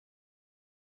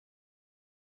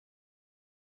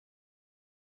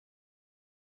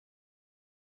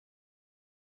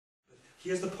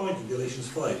Here's the point in Galatians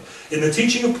 5. In the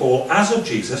teaching of Paul, as of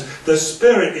Jesus, the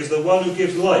Spirit is the one who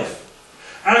gives life.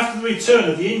 After the return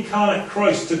of the incarnate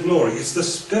Christ to glory, it's the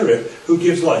Spirit who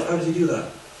gives life. How does he do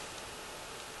that?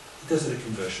 He does it at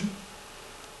conversion.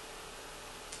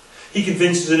 He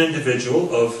convinces an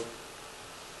individual of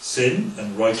sin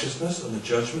and righteousness and the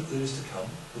judgment that is to come,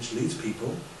 which leads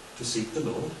people to seek the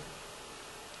Lord.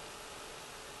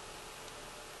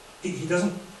 He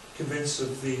doesn't convince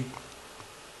of the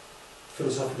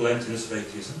philosophical emptiness of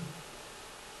atheism,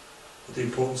 or the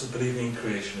importance of believing in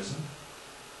creationism.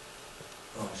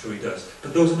 Oh, I'm sure he does.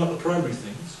 But those are not the primary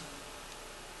things.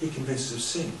 He convinces of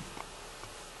sin,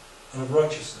 and of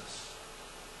righteousness,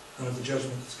 and of the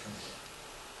judgment that's coming,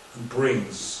 and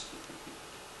brings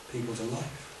people to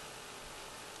life.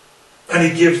 And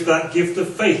he gives that gift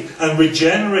of faith, and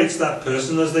regenerates that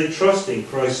person as they trust in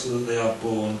Christ so that they are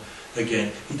born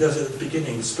again. He does it at the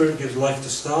beginning. The Spirit gives life to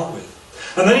start with.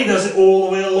 And then he does it all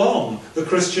the way along the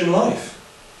Christian life.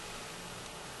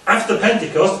 After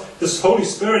Pentecost, the Holy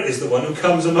Spirit is the one who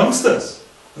comes amongst us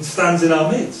and stands in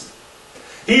our midst.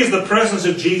 He is the presence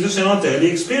of Jesus in our daily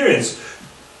experience.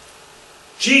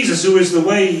 Jesus, who is the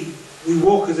way we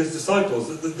walk as his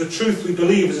disciples, the truth we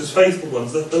believe as his faithful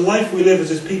ones, the life we live as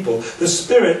his people, the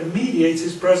Spirit mediates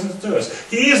his presence to us.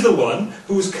 He is the one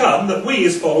who has come that we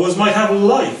as followers might have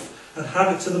life and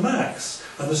have it to the max.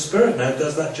 And the Spirit now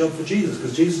does that job for Jesus,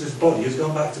 because Jesus' body has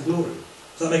gone back to glory.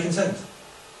 Is that making sense?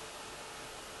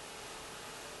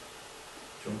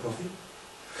 Do you want coffee?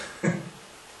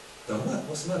 Done that?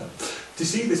 What's the matter? Do you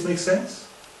see this makes sense?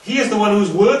 He is the one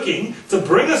who's working to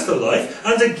bring us to life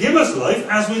and to give us life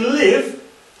as we live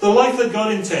the life that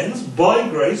God intends by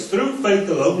grace through faith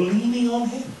alone, leaning on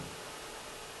him.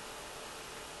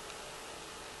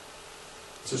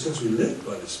 So since we live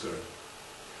by the Spirit,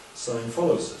 sign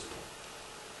follows us.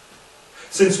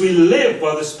 Since we live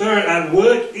by the Spirit at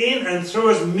work in and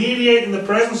through us, mediating the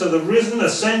presence of the risen,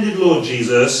 ascended Lord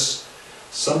Jesus,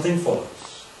 something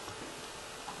follows.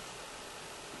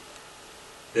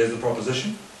 There's the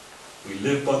proposition. We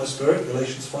live by the Spirit,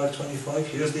 Galatians 5:25.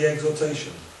 Here's the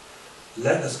exhortation.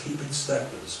 Let us keep in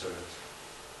step with the Spirit.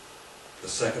 The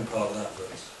second part of that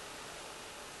verse.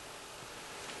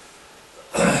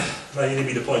 Now you need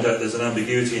me to point out there's an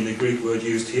ambiguity in the Greek word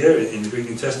used here, in the Greek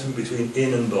New Testament, between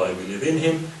in and by. We live in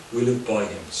him, we live by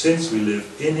him. Since we live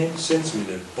in him, since we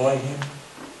live by him,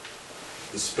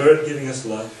 the Spirit giving us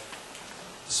life,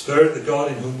 the Spirit, the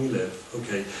God in whom we live.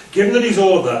 Okay, given that he's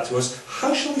all of that to us,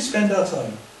 how shall we spend our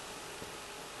time?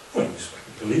 Well, you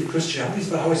believe Christianity is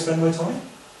about how I spend my time?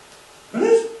 It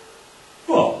is?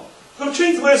 What? I've got to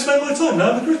change the way I spend my time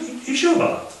now. Are you sure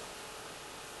about that?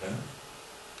 Yeah.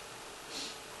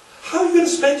 How are you going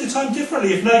to spend your time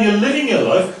differently if now you're living your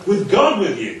life with God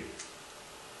with you?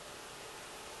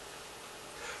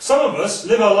 Some of us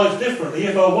live our lives differently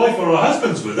if our wife or our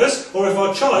husband's with us, or if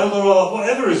our child or our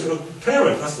whatever is, or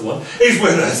parent, that's the one, is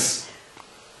with us.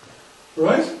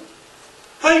 Right?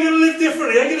 How are you going to live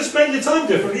differently? How are you going to spend your time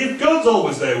differently if God's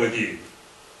always there with you?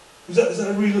 Is that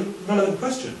a really relevant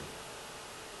question?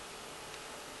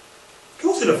 Of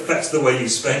course it affects the way you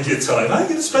spend your time. How are you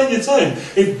going to spend your time?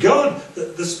 If God,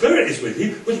 the Spirit is with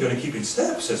you, well, you're going to keep in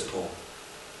step, says Paul.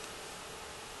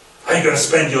 Are you going to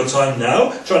spend your time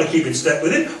now trying to keep in step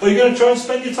with him? Or are you going to try and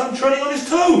spend your time treading on his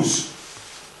toes?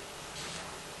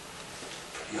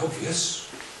 Pretty obvious.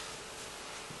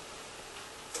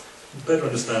 You better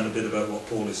understand a bit about what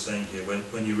Paul is saying here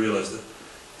when you realise that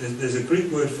there's a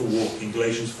Greek word for walk in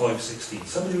Galatians 5:16.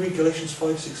 Somebody read Galatians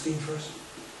 5:16 for us.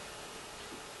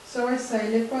 So I say,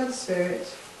 live by the Spirit,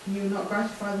 and you will not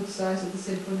gratify the desires of the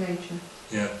sinful nature.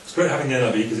 Yeah, it's great having the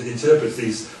NIV because it interprets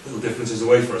these little differences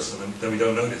away for us, and then we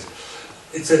don't notice.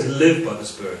 It says live by the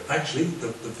Spirit. Actually, the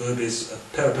verb is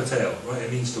peripateo, right?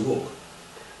 It means to walk.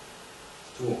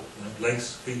 To walk, you know,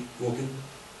 legs, feet, walking,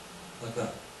 like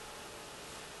that.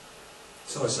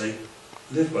 So I say,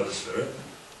 live by the Spirit,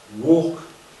 walk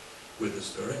with the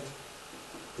Spirit.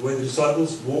 The way the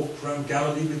disciples walked around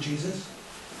Galilee with Jesus,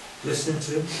 listening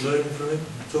to him, learning from him,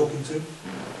 talking to him.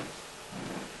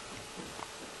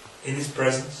 In his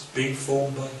presence, being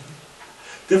formed by him.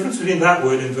 Difference between that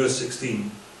word in verse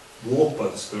 16, walk by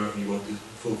the Spirit and you won't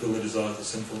fulfill the desires of the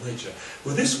sinful nature.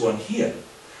 With this one here,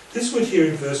 this word here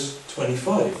in verse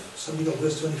 25, somebody got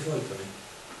verse 25 for me.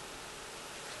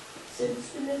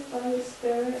 Since we live by the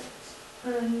Spirit,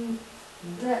 and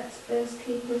let us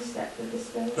keep in step with the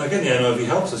Spirit. Now again, the NIV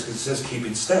helps us because it says keep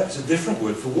in step. It's a different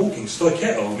word for walking.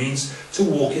 Stoiketo means to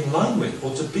walk in line with,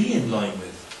 or to be in line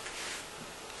with.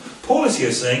 Paul is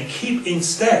here saying, keep in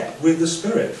step with the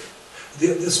Spirit.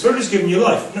 The Spirit has given you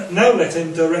life. Now let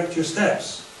him direct your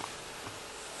steps.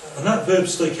 And that verb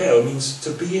stoikeo means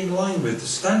to be in line with, to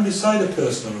stand beside a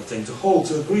person or a thing, to hold,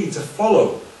 to agree, to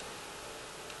follow.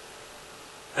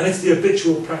 And it's the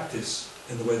habitual practice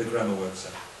in the way the grammar works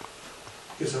out.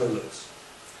 Here's how it looks.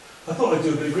 I thought I'd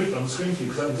do a bit of Greek on the screen for you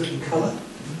because I have it in colour.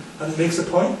 And it makes a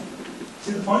point.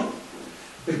 See the point?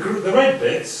 The red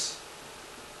bits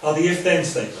are the if-then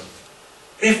statement.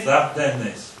 If that, then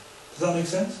this. Does that make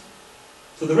sense?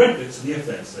 So the red bits are the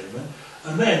if-then statement.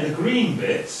 And then the green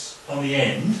bits on the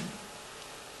end,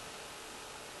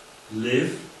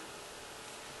 live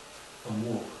and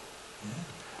walk.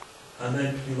 Yeah? And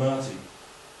then pneumati,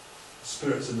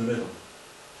 spirits in the middle.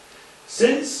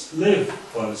 Since live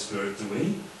by the Spirit do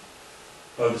we,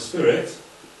 by the Spirit,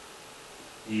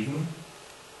 even,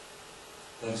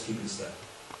 let us keep in step.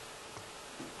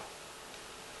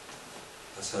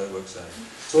 That's how it works out.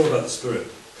 It's all about the Spirit.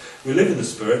 We live in the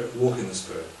Spirit, walk in the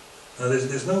Spirit. Now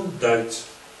there's no doubt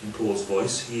in Paul's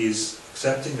voice. He is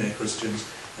accepting they're Christians,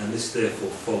 and this therefore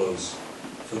follows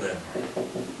for them.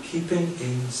 Keeping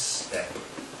in step.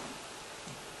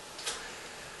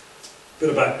 Bit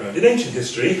of background. In ancient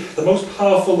history, the most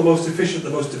powerful, the most efficient, the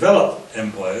most developed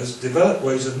empires developed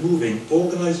ways of moving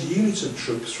organised units of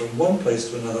troops from one place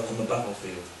to another on the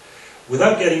battlefield,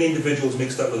 without getting individuals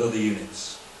mixed up with other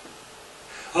units.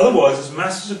 Otherwise, as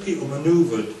masses of people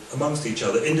manoeuvred amongst each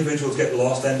other, individuals get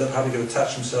lost, end up having to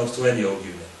attach themselves to any old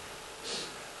unit.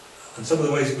 And some of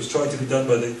the ways it was tried to be done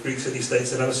by the Greek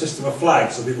city-states, they'd have a system of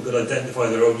flags so people could identify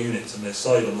their own units and their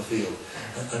side on the field,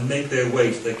 and make their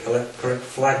way to their correct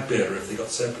flag bearer if they got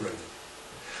separated.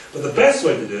 But the best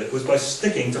way to do it was by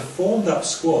sticking to formed up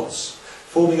squads,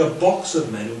 forming a box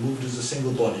of men who moved as a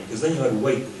single body, because then you had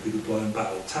weight that you could deploy in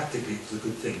battle. Tactically, it was a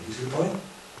good thing. Do you see the point?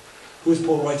 Who is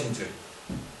Paul writing to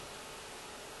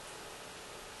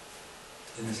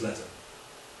in this letter?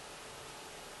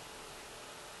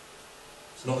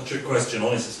 It's not a trick question,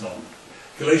 honest it's not.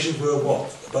 Galatians were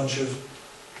what? A bunch of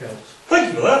Celts. Thank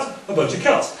you for that. A bunch of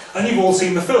Celts. And you've all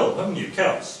seen the film, haven't you?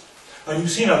 Celts. And you've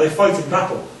seen how they fight in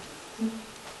battle.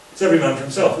 It's every man for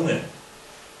himself, isn't it?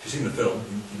 If you've seen the film,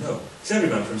 you know. It's every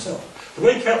man for himself. The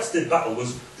way Celts did battle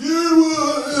was,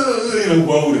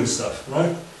 woad and stuff,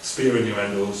 right? Spear in your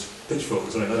hand, or pitchfork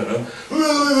or something, I don't know.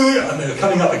 And they were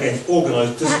coming up against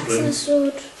organised discipline. Axe and a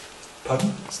sword.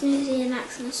 Pardon? It's usually an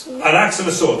axe and a sword. An axe and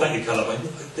a sword, thank you, Caleb.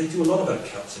 They do a lot about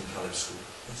Celts in Caleb School.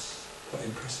 It's quite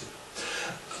impressive.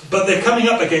 But they're coming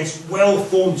up against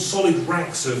well-formed, solid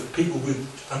ranks of people with,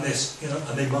 and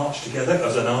they march together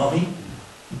as an army.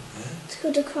 Yeah. It's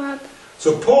called a crab.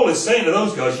 So Paul is saying to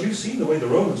those guys, you've seen the way the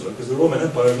Romans work, because the Roman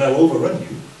Empire has now overrun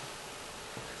you.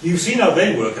 You've seen how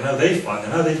they work and how they fight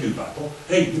and how they do battle.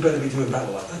 Hey, you better be doing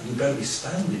battle like that. You better be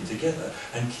standing together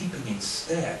and keeping in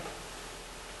step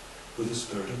with the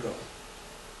Spirit of God.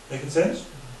 Making sense?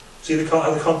 See how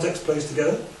the context plays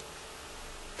together?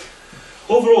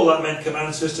 Overall, that meant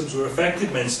command systems were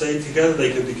effective, men stayed together,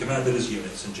 they could be commanded as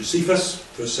units. And Josephus,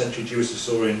 first century Jewish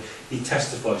historian, he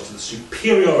testifies to the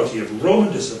superiority of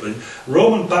Roman discipline,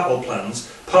 Roman battle plans,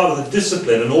 part of the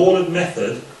discipline, an ordered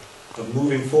method of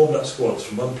moving formed up squads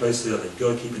from one place to the other. You've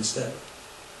got to keep in step.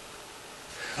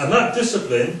 And that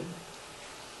discipline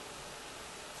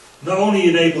not only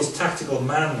enables tactical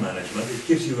man management, it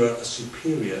gives you a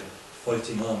superior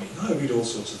fighting army. Now, I read all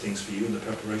sorts of things for you in the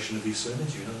preparation of these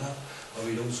sermons, you know that. I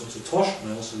read all sorts of tosh,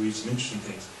 and I also read some interesting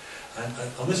things. And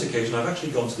on this occasion, I've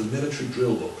actually gone to the military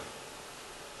drill book.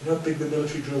 You know how big the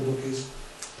military drill book is?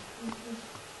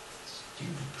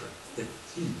 Stupid thing.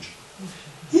 It's huge.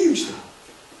 Huge thing.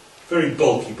 Very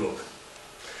bulky book.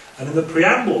 And in the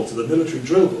preamble to the military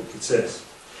drill book, it says,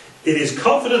 "It is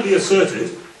confidently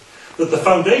asserted that the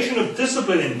foundation of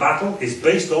discipline in battle is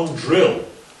based on drill."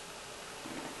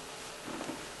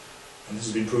 And this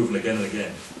has been proven again and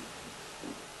again.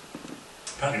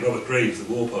 Apparently Robert Graves,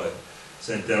 the war poet,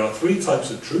 said there are three types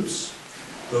of troops: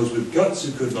 those with guts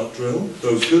who could not drill,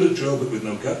 those good at drill but with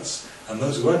no guts, and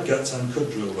those who had guts and could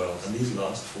drill well. And these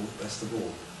last fought best of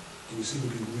all. It would seem to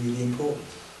be really important.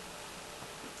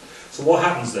 So what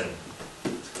happens then?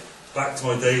 Back to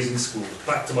my days in school,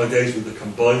 back to my days with the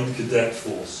combined cadet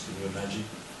force. Can you imagine?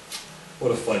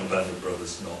 What a fine band of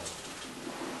brothers, not.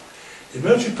 In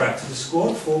military practice, a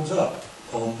squad forms up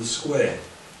on the square.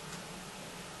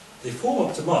 They form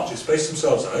up to march, they space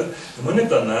themselves out, and when they've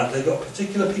done that, they've got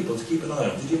particular people to keep an eye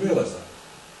on. Did you realise that?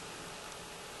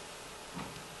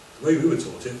 The way we were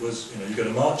taught it was, you're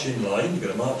going to march in line, you're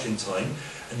going to march in time,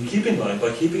 and you keep in line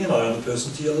by keeping an eye on the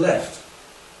person to your left.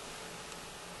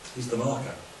 He's the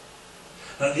marker.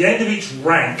 And at the end of each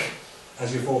rank,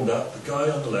 as you're formed up, the guy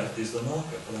on the left is the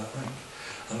marker for that rank.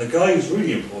 And the guy who's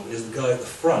really important is the guy at the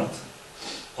front,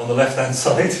 on the left-hand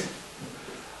side,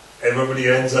 everybody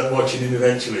ends up watching him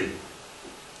eventually.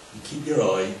 You keep your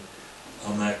eye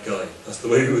on that guy. That's the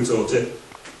way we were taught it.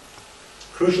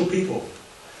 Crucial people.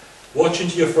 Watching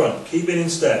to your front, keeping in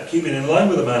step, keeping in line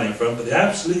with the man in front, but the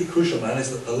absolutely crucial man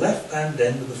is at the left-hand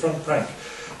end of the front rank.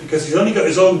 Because he's only got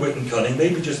his own wit and cunning,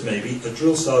 maybe, just maybe, a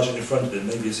drill sergeant in front of him,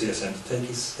 maybe a CSM, to take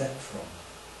his step from.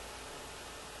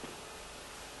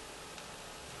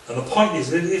 And the point is,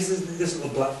 this little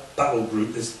black battle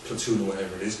group, this platoon or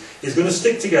whatever it is going to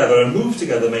stick together and move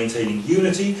together, maintaining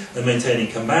unity and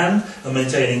maintaining command and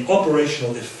maintaining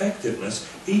operational effectiveness.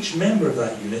 Each member of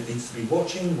that unit needs to be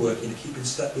watching and working to keep in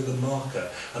step with the marker.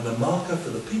 And the marker for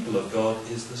the people of God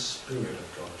is the Spirit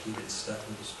of God. Keep in step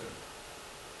with the Spirit.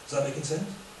 Is that making sense?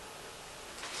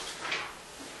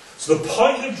 So the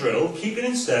point of drill, keeping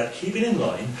in step, keeping in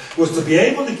line, was to be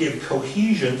able to give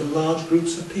cohesion to large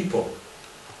groups of people.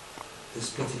 They're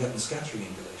splitting up and scattering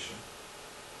in Galatia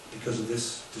because of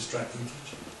this distracting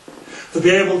teaching. To be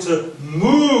able to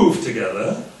move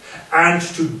together and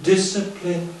to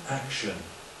discipline action.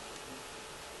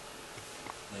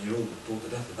 Now you're all bored to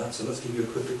death of that, so let's give you a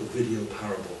quick little video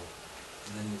parable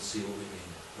and then you'll see what we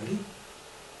mean. Ready?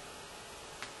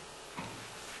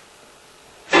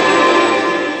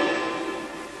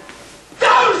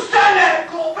 Don't stand there,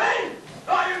 Corbin!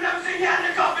 Oh, you've never seen your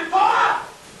handicap before!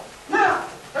 Now,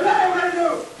 and then I'm going to do,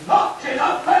 knock it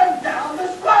up and down the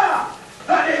square!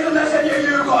 That is, unless any of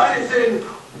you got anything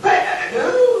better to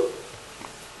do.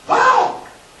 Well,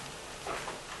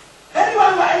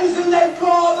 anyone got anything they'd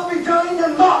rather be doing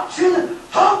than marching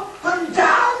up and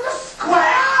down the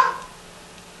square?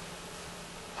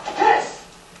 Yes,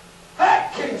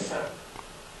 Atkinson.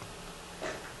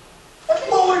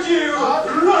 What would you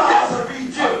rather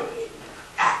be doing,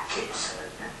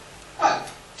 Atkinson? Well,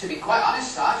 to be quite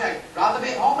honest, Sarge, I'd rather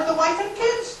be at home with the wife and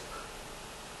kids.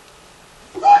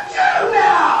 Would you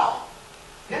now?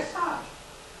 Yes, Sarge.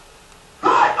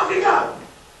 Right, off you go.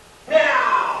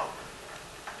 Now,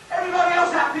 everybody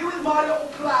else happy with my little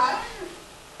plan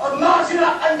of marching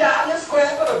up and down the square?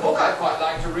 Got a book I'd quite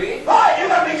like to read. Right, you're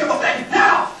going to read your book then.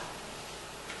 Now,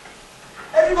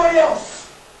 everybody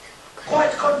else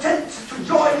quite content to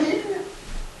join in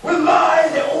with my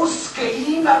little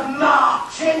scheme of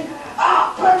marching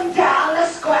up and down the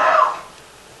square?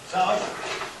 Sarge?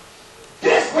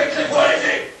 Yes, Wycliffe, what is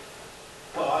it?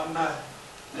 Well, I'm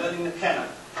learning the piano.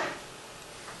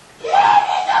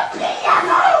 Yeah, the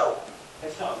piano!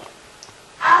 Yes, Sarge.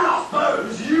 And I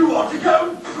suppose you want to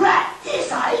go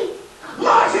practice, eh?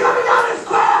 Marching up and down the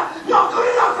square, not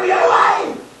good enough for you,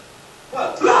 eh?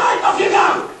 Well, Right, off you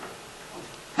go!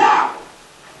 Now,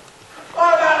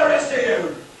 what about the rest of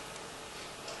you?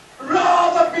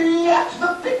 Rather be at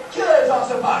the pictures, I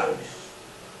suppose.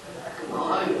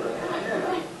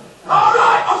 All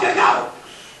right, off you go!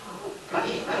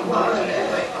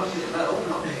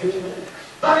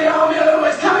 Bloody army, I don't know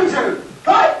where it's coming to.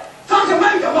 Right, time to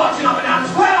make a marching up and down the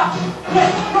square.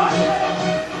 Yes,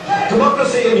 right.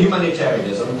 Democracy and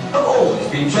humanitarianism have always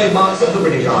been trademarks of the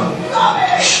British Army.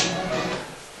 Rubbish!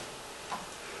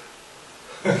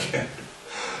 Okay.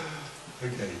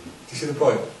 Okay. Do you see the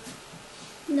point?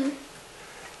 No.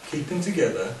 Keeping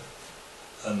together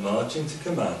and marching to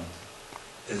command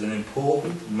is an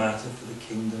important matter for the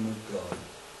kingdom of God.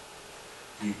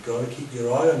 You've got to keep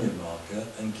your eye on your marker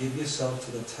and give yourself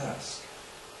to the task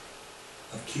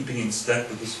of keeping in step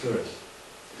with the Spirit,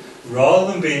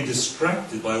 rather than being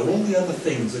distracted by all the other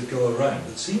things that go around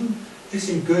that seem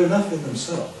good enough in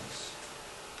themselves,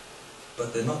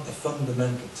 but they're not the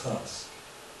fundamental task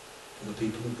for the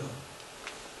people of God.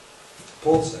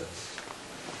 Paul says,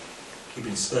 keep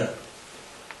in step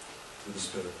with the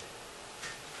Spirit.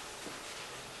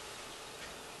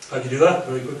 How do you do that?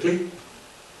 Very quickly.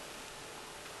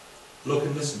 Look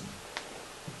and listen.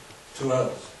 2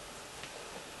 hours.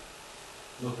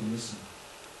 Look and listen.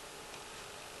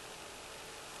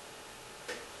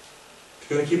 If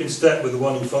you're going to keep in step with the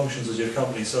one who functions as your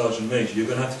company sergeant major, you're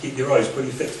going to have to keep your eyes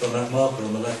pretty fixed on that marker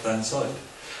on the left-hand side.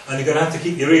 And you're going to have to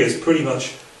keep your ears pretty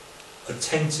much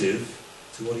attentive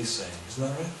to what he's saying. Isn't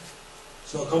that right?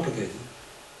 It's not complicated.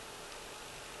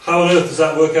 How on earth does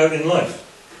that work out in life?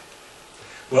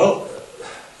 Well,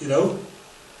 you know,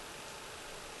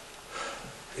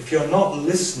 if you're not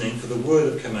listening for the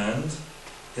word of command,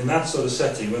 in that sort of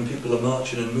setting, when people are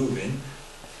marching and moving,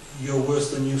 you're worse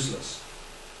than useless.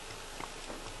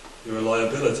 You're a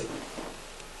liability.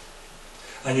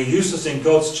 And you're useless in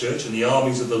God's church and the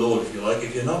armies of the Lord, if you like,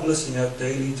 if you're not listening out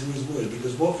daily to his word,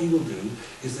 because what he will do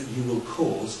is that you will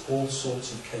cause all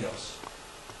sorts of chaos.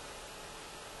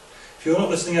 If you're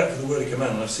not listening out for the word of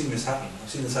command, and I've seen this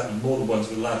happen more than once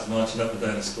with lads marching up and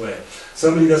down a square.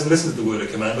 Somebody doesn't listen to the word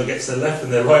of command, but gets their left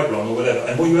and their right wrong or whatever,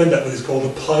 and what you end up with is called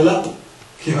a pile-up.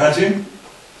 Can you imagine?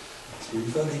 It's really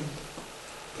funny,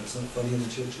 but it's not funny in the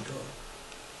Church of God.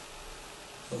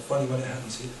 It's not funny when it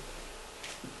happens here.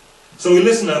 So we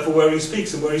listen out for where he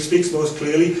speaks, and where he speaks most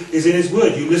clearly is in his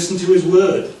word. You listen to his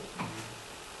word.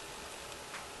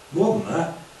 More than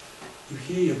that, you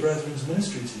hear your brethren's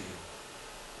ministry to you.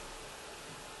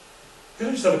 You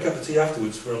don't just have a cup of tea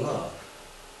afterwards for a lark.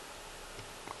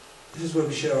 This is where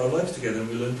we share our lives together and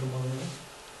we learn from one another.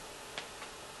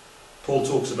 Paul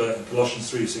talks about in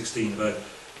Colossians 3:16 about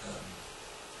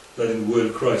letting the word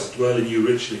of Christ dwell in you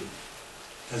richly,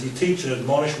 as you teach and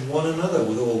admonish one another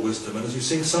with all wisdom, and as you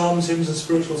sing psalms, hymns and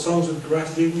spiritual songs with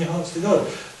gratitude in your hearts to God.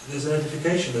 There's an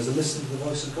edification, there's a listening to the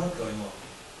voice of God going on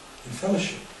in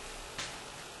fellowship.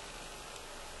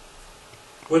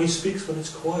 When he speaks, when it's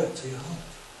quiet to your heart.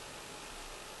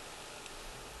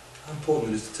 How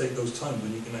important it is to take those times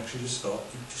when you can actually just stop.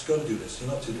 You've just got to do this.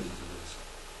 You're not too busy to do this.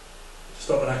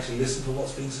 Stop and actually listen for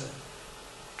what's being said.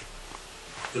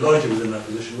 Elijah was in that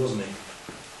position, wasn't he?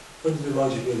 When did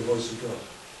Elijah hear the voice of God?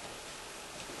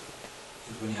 It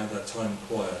was when he had that time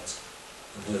quiet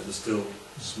and heard the still,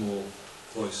 small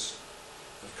voice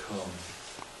of calm.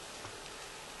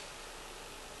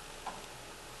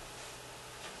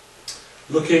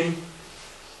 Looking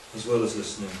as well as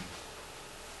listening.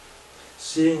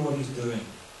 Seeing what he's doing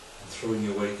and throwing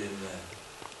your weight in there.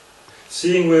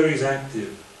 Seeing where he's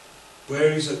active,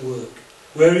 where he's at work,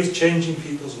 where he's changing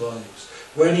people's lives.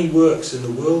 When he works in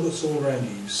the world that's all around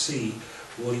you, you see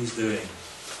what he's doing.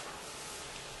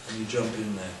 And you jump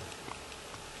in there.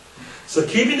 So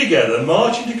keeping together,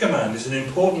 marching to command is an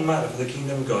important matter for the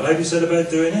kingdom of God. How have you said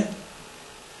about doing it?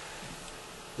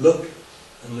 Look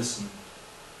and listen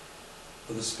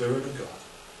for the Spirit of God.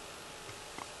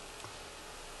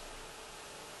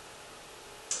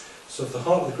 So if the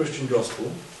heart of the Christian gospel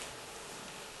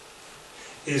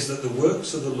is that the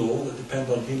works of the law that depend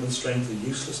on human strength are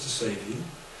useless to save you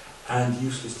and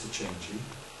useless to change you,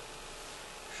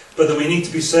 but that we need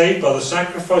to be saved by the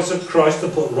sacrifice of Christ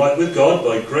and put right with God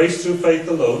by grace through faith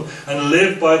alone and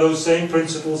live by those same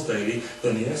principles daily,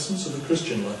 then the essence of the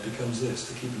Christian life becomes this,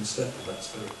 to keep in step with that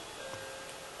Spirit.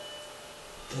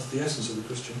 That's the essence of the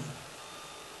Christian life.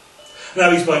 Now,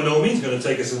 he's by no means going to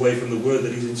take us away from the word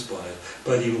that he's inspired,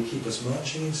 but he will keep us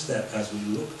marching in step as we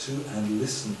look to and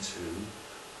listen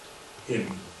to him.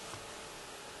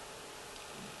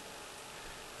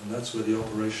 And that's where the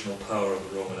operational power of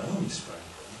the Roman army sprang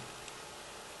from.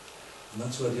 And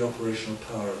that's where the operational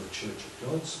power of the Church of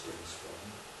God springs from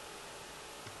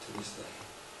to this day.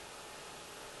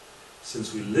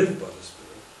 Since we live by the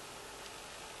Spirit,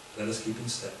 let us keep in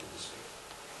step with the Spirit.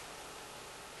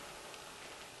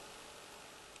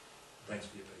 Thanks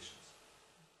for your